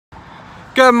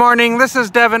Good morning, this is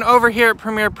Devin over here at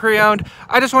Premier Pre-Owned.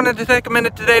 I just wanted to take a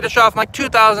minute today to show off my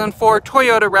 2004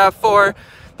 Toyota RAV4.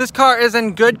 This car is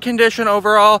in good condition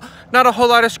overall. Not a whole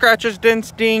lot of scratches,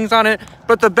 dents, dings on it,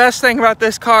 but the best thing about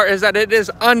this car is that it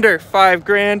is under 5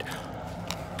 grand.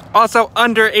 Also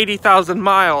under 80,000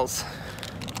 miles.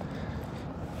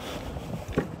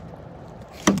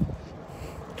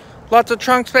 Lots of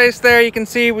trunk space there. You can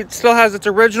see it still has its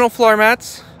original floor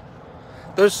mats.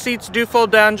 Those seats do fold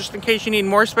down just in case you need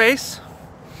more space.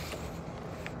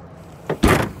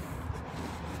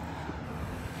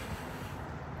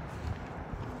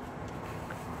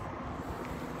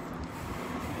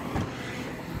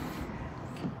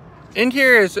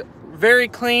 Interior is very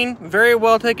clean, very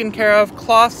well taken care of.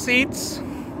 Cloth seats.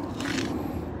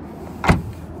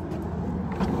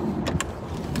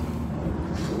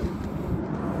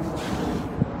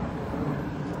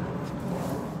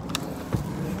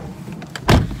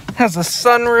 Has a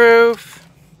sunroof,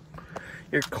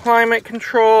 your climate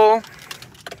control,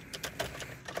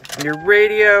 your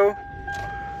radio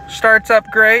starts up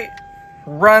great,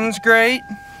 runs great.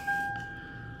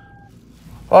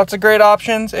 Lots of great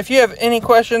options. If you have any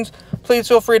questions, please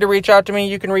feel free to reach out to me.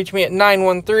 You can reach me at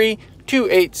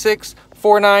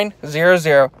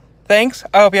 913-286-4900. Thanks.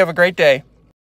 I hope you have a great day.